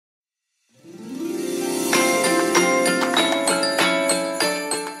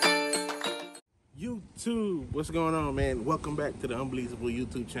YouTube, what's going on, man? Welcome back to the Unbelievable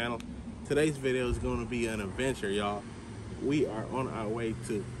YouTube channel. Today's video is going to be an adventure, y'all. We are on our way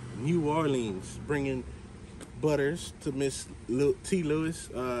to New Orleans, bringing Butters to Miss T. Lewis.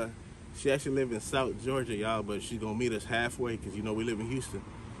 She actually lives in South Georgia, y'all, but she's going to meet us halfway because, you know, we live in Houston.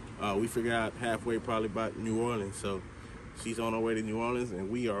 We figured out halfway probably about New Orleans, so she's on her way to New Orleans, and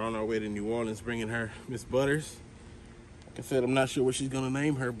we are on our way to New Orleans bringing her Miss Butters. Like I said, I'm not sure what she's going to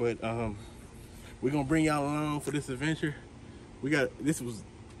name her, but we're gonna bring y'all along for this adventure. This was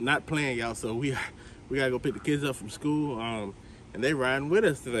not planned, y'all, so we gotta go pick the kids up from school, and they riding with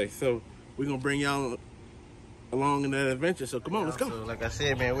us today. So we're gonna bring y'all along in that adventure. So come on, let's go. So like I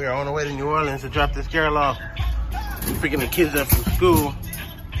said, man, we are on the way to New Orleans to drop this girl off. We're picking the kids up from school.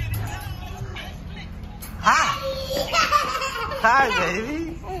 Hi! Hi,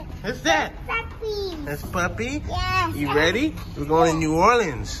 baby. What's that? Puppy. That's Puppy? Yeah. You ready? We're going to New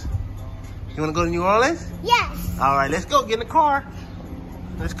Orleans. You want to go to New Orleans? Yes. All right, let's go. Get in the car.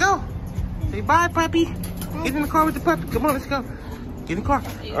 Let's go. Say bye, Puppy. Get in the car with the puppy. Come on, let's go. Get in the car.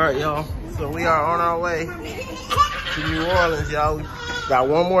 All right, y'all. So we are on our way to New Orleans, y'all. We got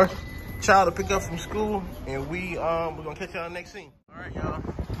one more child to pick up from school, and we're gonna catch y'all next scene. All right, y'all.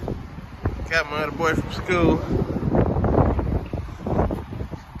 Got my other boy from school.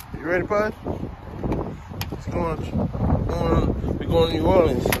 You ready, Bud? We're going to New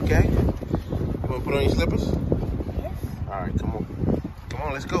Orleans, okay? You wanna put on your slippers? Yes. All right, come on. Come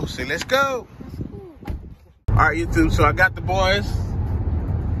on, let's go. Say, let's go. All right, YouTube, so I got the boys.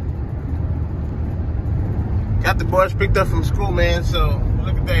 Got the boys picked up from school, man, so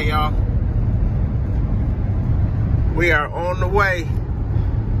look at that, y'all. We are on the way.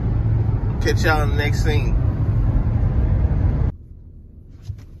 Catch y'all in the next scene.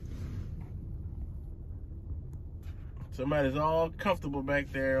 Somebody's all comfortable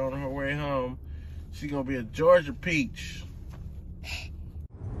back there on her way home. She's gonna be a Georgia peach.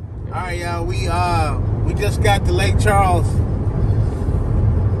 All right, y'all. We just got to Lake Charles.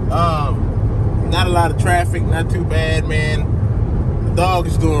 Not a lot of traffic, not too bad, man. The dog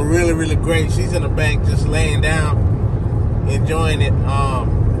is doing really, really great. She's in the bank, just laying down, enjoying it.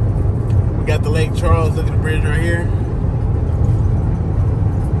 We got the Lake Charles. Look at the bridge right here.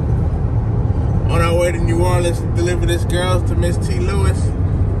 On our way to New Orleans to deliver this girl to Miss T. Lewis.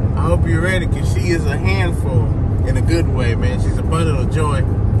 I hope you're ready, because she is a handful in a good way, man. She's a bundle of joy.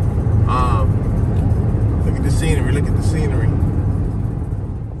 Look at the scenery. Look at the scenery.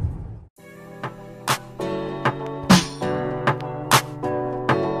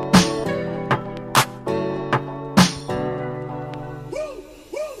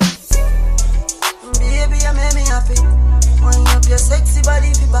 Baby, you make me happy. Wind up your sexy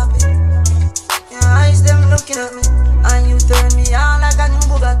body, fi pop it. Your eyes, them looking at me, and you turn me on like a new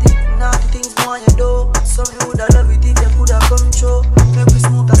Bugatti. Now the things more you do, some you woulda love it if you coulda come true. Make we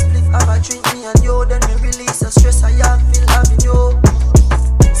smoke a spliff, have a drink, me and you, then we release the stress I have, feel having you.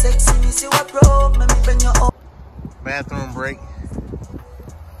 Sexy, me see what broke, make me bend your up. Bathroom break.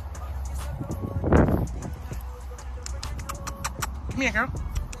 Come here, girl.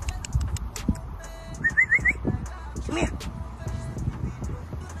 Come here.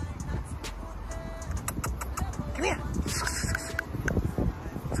 Come here.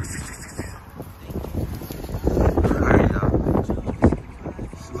 Alright, y'all.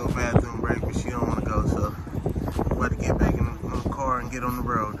 It's a little bathroom break, but she don't want to go, so we're about to get back in the car and get on the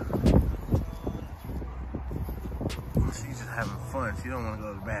road. She's just having fun. She don't want to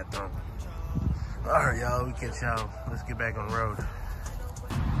go to the bathroom. Alright, y'all. We catch y'all. Let's get back on the road.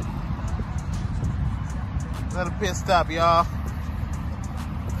 Another pit stop, y'all.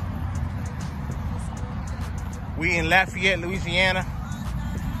 We in Lafayette, Louisiana,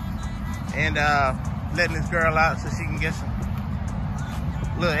 and letting this girl out so she can get some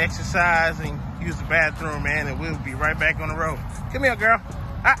little exercise and use the bathroom, man, and we'll be right back on the road. Come here, girl.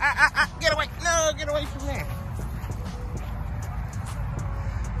 Get away. No, get away from there.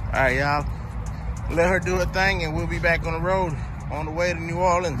 All right, y'all. Let her do her thing, and we'll be back on the road on the way to New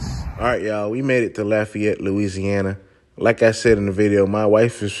Orleans. All right, y'all. We made it to Lafayette, Louisiana. Like I said in the video, my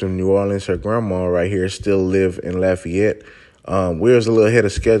wife is from New Orleans. Her grandma right here still live in Lafayette. We was a little ahead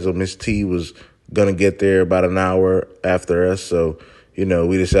of schedule. Miss T was going to get there about an hour after us. So, you know,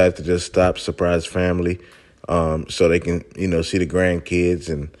 we decided to just stop, surprise family, so they can, you know, see the grandkids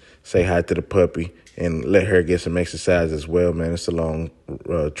and say hi to the puppy and let her get some exercise as well, man. It's a long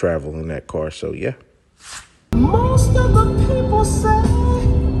travel in that car. So, yeah. Most of the people say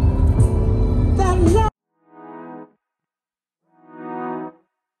that love.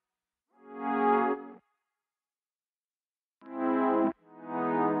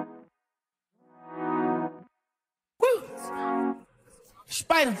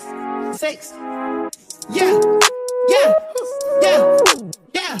 Spider, sex. Yeah, yeah, yeah,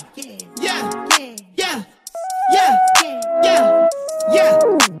 yeah, yeah, yeah, yeah, yeah, yeah,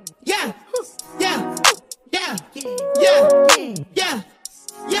 yeah, yeah, yeah, yeah,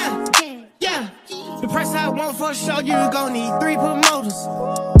 yeah, yeah. The price I want for a show, you gon' need 3 promoters.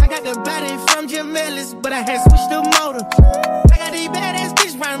 I got the body from Jim Ellis, but I had switched the motor. I got these badass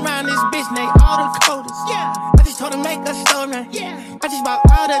bitch round around this bitch, they all the coders. Yeah, I just told her make a story. Yeah, I just bought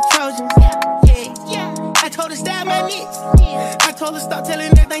all the Trojans. Yeah. I told her stab my nicks. I told her stop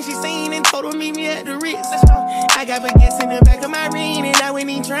telling everything she seen and told her meet me at the Ritz. I got baguettes in the back of my ring and I went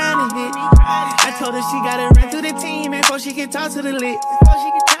in trying to hit. I told her she gotta run through the team before she can talk to the lit.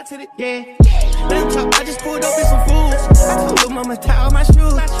 Yeah. Let them talk, I just pulled up in some food. I told her mama tie all my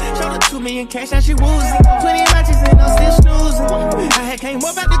shoes. Showed her 2 million cash, now she woozy. 20 matches and I'm still snoozing. I had came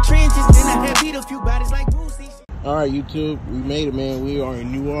up out the trenches, then I had beat a few bodies like Boosie. All right, YouTube, we made it, man. We are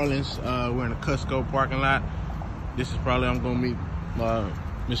in New Orleans. We're in the Cusco parking lot. This is probably I'm gonna meet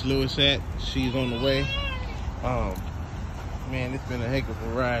Miss Lewis at. She's on the way. Man, it's been a heck of a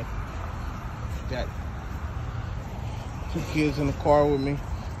ride. Got 2 kids in the car with me.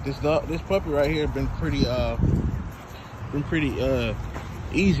 This puppy right here been pretty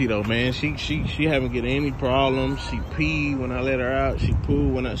easy though, man. She haven't get any problems. She pee when I let her out. She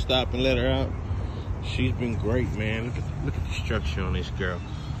poo when I stop and let her out. She's been great, man. Look at the structure on this girl.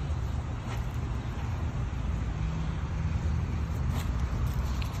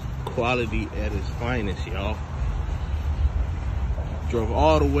 Quality at its finest, y'all. Drove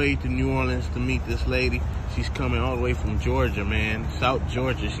all the way to New Orleans to meet this lady. She's coming all the way from Georgia, man. South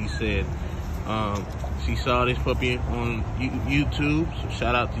Georgia, she said. She saw this puppy on YouTube. So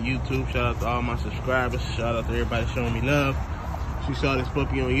shout out to YouTube. Shout out to all my subscribers. Shout out to everybody showing me love. She saw this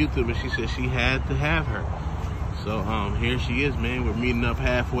puppy on YouTube and she said she had to have her. So here she is, man. We're meeting up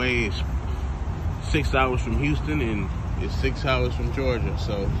halfway. It's 6 hours from Houston and it's 6 hours from Georgia.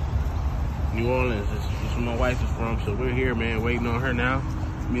 So New Orleans is where my wife is from. So we're here, man, waiting on her now.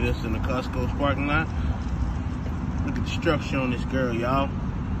 Meet us in the Costco's parking lot. Look at the structure on this girl, y'all.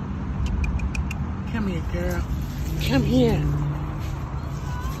 Come here, girl. Come here.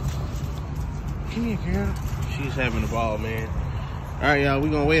 Come here, girl. She's having a ball, man. All right, y'all, we're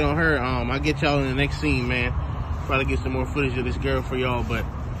gonna wait on her. I'll get y'all in the next scene, man. Probably get some more footage of this girl for y'all, but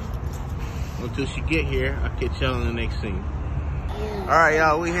until she get here, I'll catch y'all in the next scene. All right,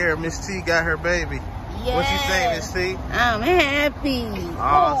 y'all, we here. Miss T got her baby. Yes. What you saying, Miss T? I'm happy.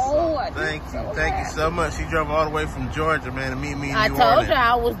 Awesome. Thank you. Thank you so much. She drove all the way from Georgia, man, to meet me in New Orleans. I told her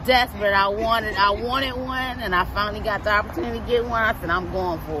I was desperate. I wanted one, and I finally got the opportunity to get one. I said, I'm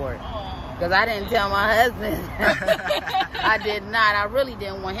going for it. Because I didn't tell my husband. I did not. I really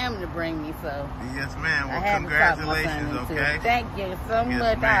didn't want him to bring me, so. Yes, ma'am. Well, congratulations, okay? Thank you so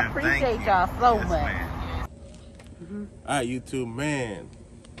much. I appreciate y'all so much. All right, YouTube, man.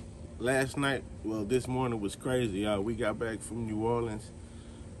 Last night, well, this morning was crazy, y'all. We got back from New Orleans,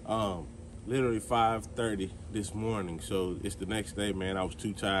 literally 5:30 this morning. So it's the next day, man. I was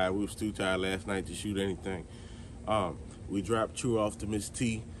too tired. We was too tired last night to shoot anything. We dropped True off to Miss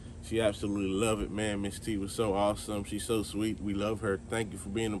T. She absolutely loved it, man. Miss T was so awesome. She's so sweet. We love her. Thank you for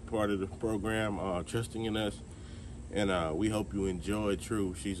being a part of the program, trusting in us. And we hope you enjoy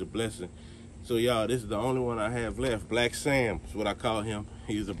True. She's a blessing. So, y'all, this is the only one I have left. Black Sam is what I call him.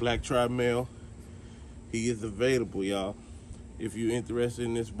 He is a black tribe male. He is available, y'all. If you're interested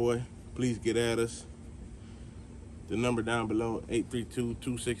in this boy, please get at us. The number down below,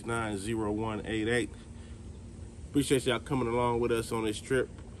 832-269-0188. Appreciate y'all coming along with us on this trip.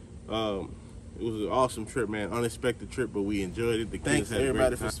 It was an awesome trip, man. Unexpected trip, but we enjoyed it. The Thanks kids had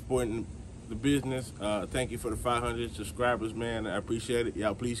everybody for supporting the business. Thank you for the 500 subscribers, man. I appreciate it.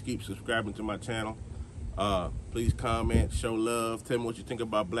 Y'all please keep subscribing to my channel. Please comment, show love, tell me what you think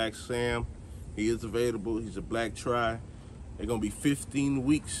about Black Sam. He is available. He's a black tri. They're gonna be 15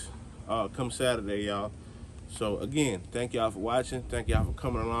 weeks come Saturday, y'all. So again, thank y'all for watching. Thank y'all for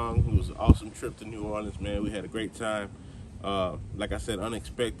coming along. It was an awesome trip to New Orleans, man. We had a great time. Like I said,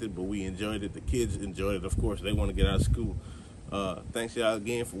 unexpected, but we enjoyed it. The kids enjoyed it, of course. They want to get out of school. Thanks y'all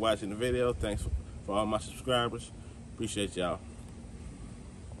again for watching the video. Thanks for all my subscribers. Appreciate y'all.